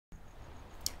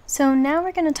So now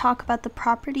we're going to talk about the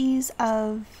properties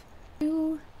of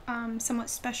two somewhat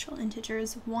special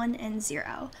integers, 1 and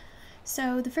 0.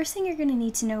 So the first thing you're going to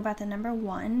need to know about the number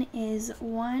 1 is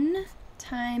 1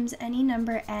 times any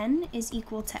number n is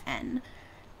equal to n.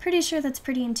 Pretty sure that's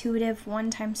pretty intuitive. 1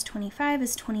 times 25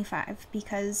 is 25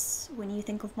 because when you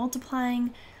think of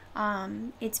multiplying,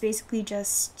 it's basically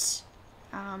just,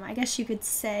 I guess you could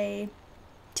say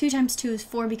 2 times 2 is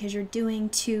 4 because you're doing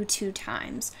 2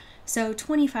 times. So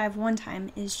 25 one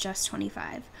time is just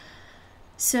 25.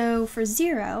 So for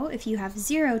 0, if you have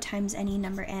 0 times any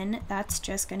number n, that's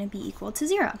just going to be equal to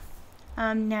 0.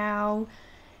 Now,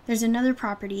 there's another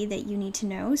property that you need to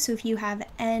know. So if you have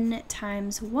n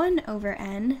times 1 over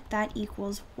n, that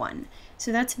equals 1.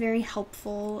 So that's very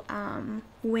helpful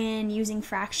when using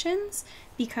fractions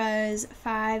because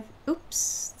 5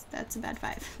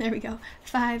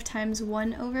 times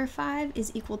 1 over 5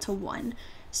 is equal to 1.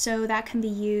 So that can be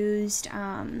used,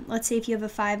 let's say if you have a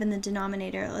 5 in the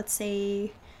denominator, let's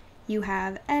say you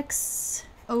have x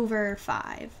over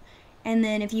 5. And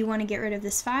then if you want to get rid of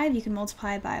this 5, you can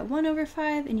multiply by 1 over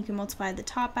 5, and you can multiply the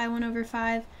top by 1 over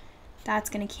 5. That's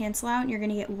going to cancel out, and you're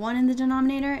going to get 1 in the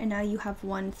denominator, and now you have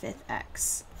 1/5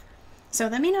 x. So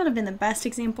that may not have been the best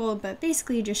example, but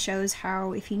basically it just shows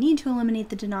how if you need to eliminate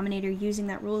the denominator using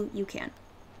that rule, you can.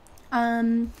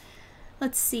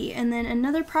 Let's see, and then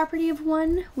another property of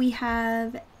 1, we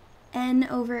have n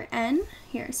over n.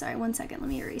 Here, sorry, one second, let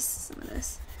me erase some of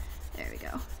this. There we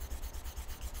go.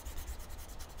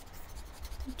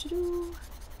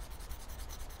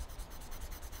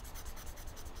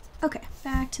 Okay,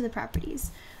 back to the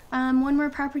properties. One more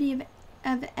property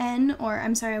of n, or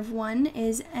I'm sorry, of 1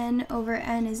 is n over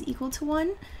n is equal to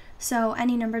 1. So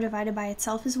any number divided by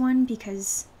itself is 1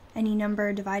 because any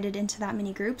number divided into that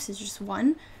many groups is just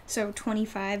 1. So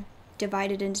 25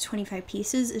 divided into 25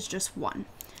 pieces is just 1.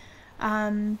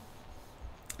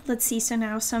 Let's see, so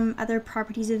now some other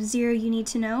properties of 0 you need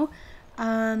to know.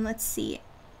 Let's see,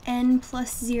 n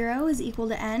plus 0 is equal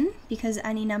to n because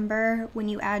any number, when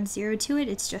you add 0 to it,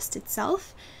 it's just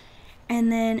itself.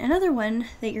 And then another one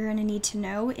that you're going to need to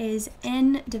know is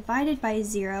n divided by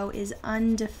 0 is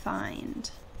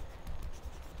undefined.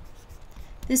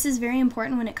 This is very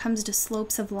important when it comes to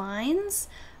slopes of lines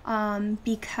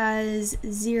because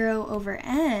 0 over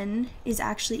n is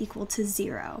actually equal to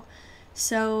 0.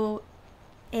 So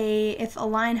if a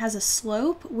line has a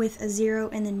slope with a 0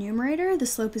 in the numerator, the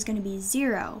slope is going to be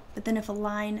 0. But then if a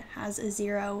line has a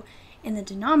 0 in the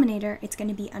denominator, it's going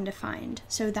to be undefined.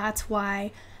 So that's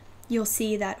why you'll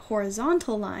see that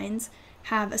horizontal lines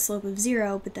have a slope of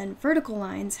 0, but then vertical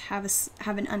lines have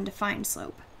an undefined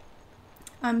slope.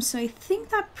 So I think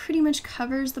that pretty much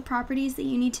covers the properties that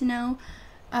you need to know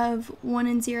of 1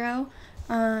 and 0.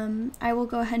 I will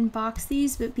go ahead and box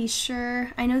these, but be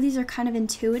sure, I know these are kind of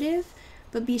intuitive,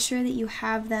 but be sure that you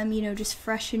have them, just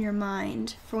fresh in your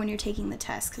mind for when you're taking the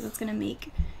test, because it's gonna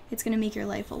make your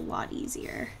life a lot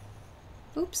easier.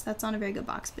 Oops, that's not a very good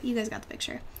box, but you guys got the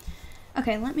picture.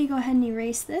 Okay, let me go ahead and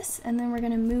erase this, and then we're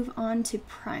gonna move on to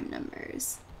prime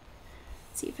numbers.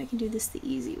 Let's see if I can do this the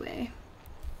easy way.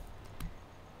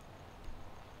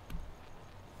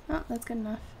 Oh, that's good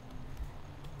enough.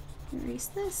 Erase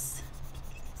this.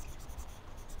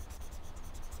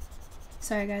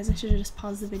 Sorry guys, I should have just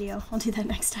paused the video. I'll do that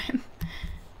next time.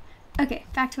 Okay,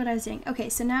 back to what I was doing. Okay,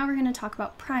 so now we're going to talk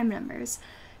about prime numbers.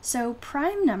 So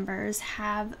prime numbers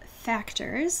have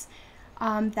factors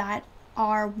that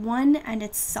are 1 and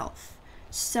itself.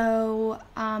 So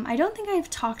I don't think I've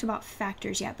talked about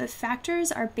factors yet, but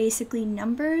factors are basically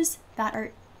numbers that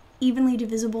are evenly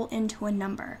divisible into a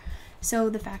number.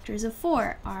 So the factors of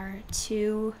 4 are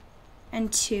 2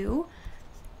 and 2.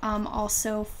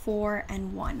 Also 4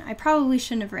 and 1. I probably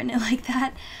shouldn't have written it like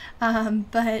that,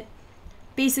 but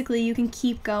basically you can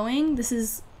keep going. This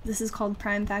is called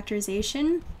prime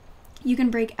factorization. You can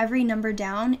break every number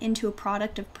down into a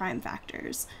product of prime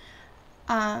factors.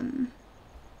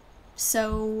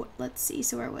 So let's see,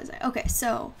 so where was I? Okay,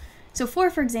 so 4,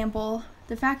 for example,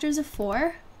 the factors of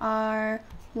 4 are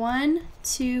 1,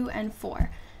 2, and 4.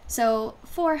 So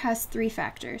 4 has 3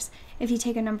 factors. If you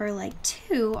take a number like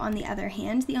 2, on the other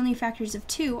hand, the only factors of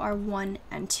 2 are 1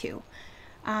 and 2.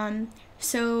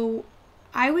 So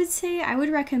I would say I would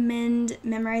recommend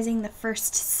memorizing the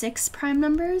first 6 prime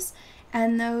numbers,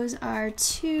 and those are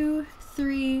 2,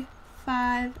 3,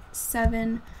 5,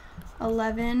 7,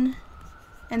 11,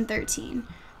 and 13.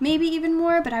 Maybe even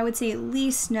more, but I would say at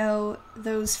least know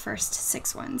those first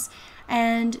 6 ones.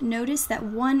 And notice that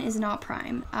 1 is not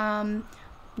prime.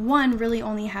 1 really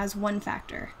only has 1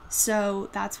 factor. So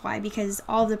that's why, because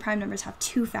all of the prime numbers have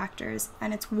 2 factors,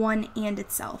 and it's 1 and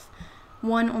itself.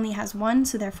 1 only has 1,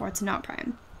 so therefore it's not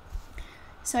prime.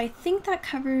 So I think that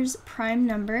covers prime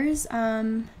numbers.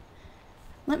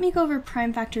 Let me go over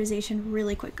prime factorization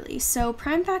really quickly. So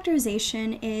prime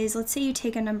factorization is, let's say you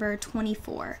take a number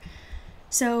 24.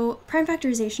 So prime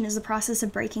factorization is the process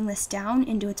of breaking this down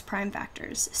into its prime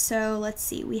factors. So let's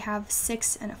see, we have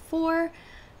 6 and a 4.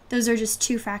 Those are just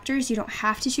two factors. You don't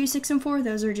have to choose 6 and 4.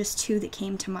 Those are just two that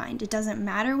came to mind. It doesn't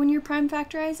matter when you're prime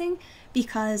factorizing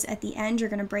because at the end you're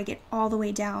going to break it all the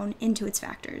way down into its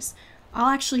factors. I'll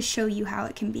actually show you how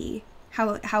it can be,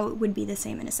 how it would be the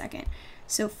same in a second.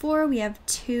 So 4, we have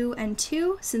 2 and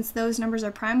 2. Since those numbers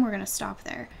are prime, we're going to stop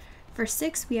there. For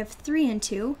 6, we have 3 and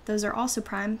 2. Those are also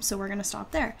prime, so we're going to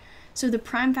stop there. So the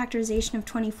prime factorization of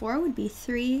 24 would be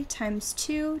 3 times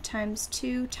 2 times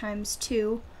 2 times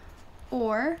 2,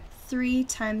 or 3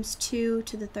 times 2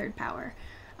 to the third power.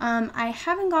 I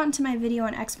haven't gotten to my video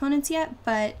on exponents yet,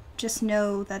 but just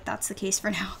know that that's the case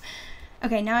for now.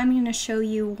 Okay, now I'm going to show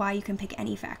you why you can pick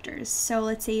any factors. So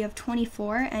let's say you have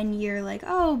 24 and you're like,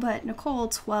 oh, but Nicole,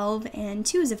 12 and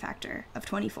 2 is a factor of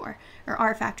 24, or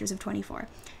are factors of 24.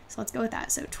 So let's go with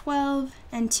that. So 12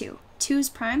 and 2. 2 is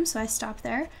prime, so I stop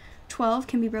there. 12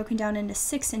 can be broken down into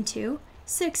 6 and 2.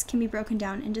 6 can be broken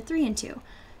down into 3 and 2.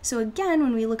 So again,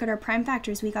 when we look at our prime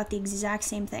factors, we got the exact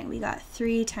same thing. We got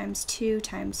 3 times 2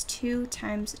 times 2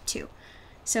 times 2.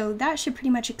 So that should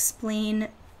pretty much explain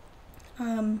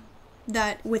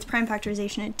that with prime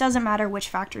factorization, it doesn't matter which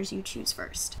factors you choose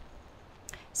first.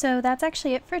 So that's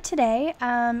actually it for today,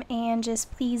 and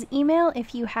just please email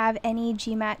if you have any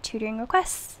GMAT tutoring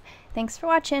requests. Thanks for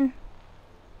watching.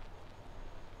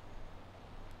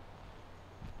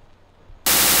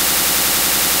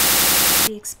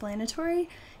 Explanatory.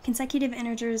 Consecutive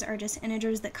integers are just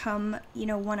integers that come,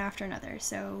 one after another.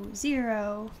 So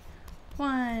 0,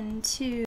 1, 2.